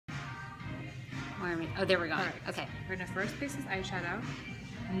Where are we? Oh, there we go. Right. Okay. We're gonna first place this eyeshadow,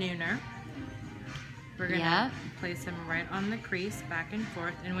 nooner. We're gonna place him right on the crease, back and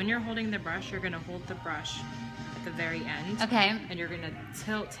forth. And when you're holding the brush, you're gonna hold the brush at the very end. Okay. And you're gonna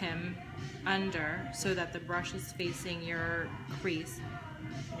tilt him under so that the brush is facing your crease.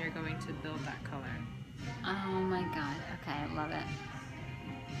 And you're going to build that color. Oh my God. Okay, I love it.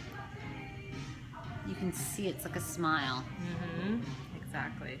 You can see it's like a smile.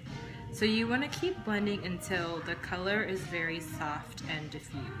 Exactly. So you want to keep blending until the color is very soft and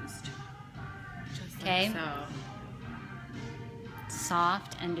diffused. Just like so.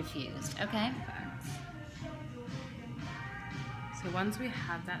 Soft and diffused. Okay. Perfect. So once we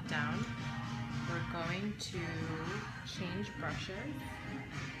have that down, we're going to change brushes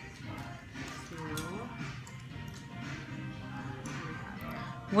to...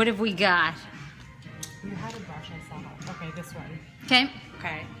 What have we got? You had a brush I saw. Okay, this one. Okay.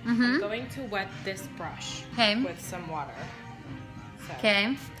 Okay. I'm going to wet this brush with some water. So,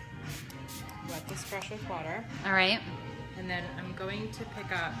 Okay. wet this brush with water. All right. And then I'm going to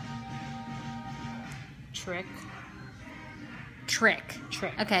pick up Trick.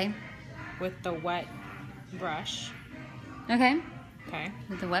 Okay. With the wet brush. Okay. Okay.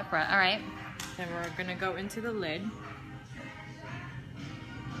 With the wet brush. All right. Then we're gonna go into the lid.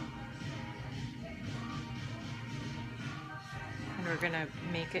 And we're gonna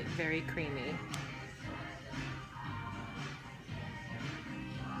make it very creamy.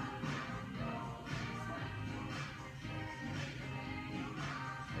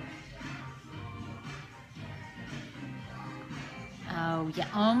 Oh yeah.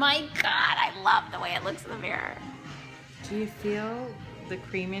 Oh my God. I love the way it looks in the mirror. Do you feel the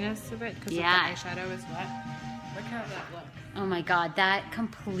creaminess of it? Because the eyeshadow is wet. Look how that looks. Oh my God. That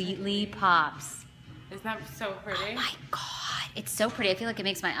completely pops. Isn't that so pretty? Oh my God. It's so pretty. I feel like it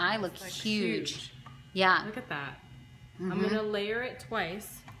makes my eye look Like huge. Yeah. Look at that. I'm gonna layer it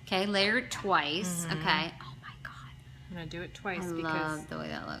twice. Okay, layer it twice. Okay. Oh my God. I'm gonna do it twice I because love the way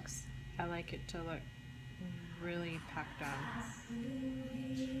that looks. I like it to look really packed on.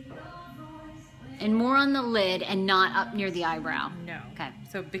 And more on the lid and not up near the eyebrow. No. Okay.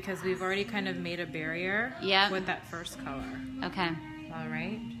 So because we've already kind of made a barrier with that first color. Okay. All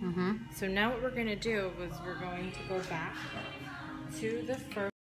right. So now what we're gonna do is we're going to go back to the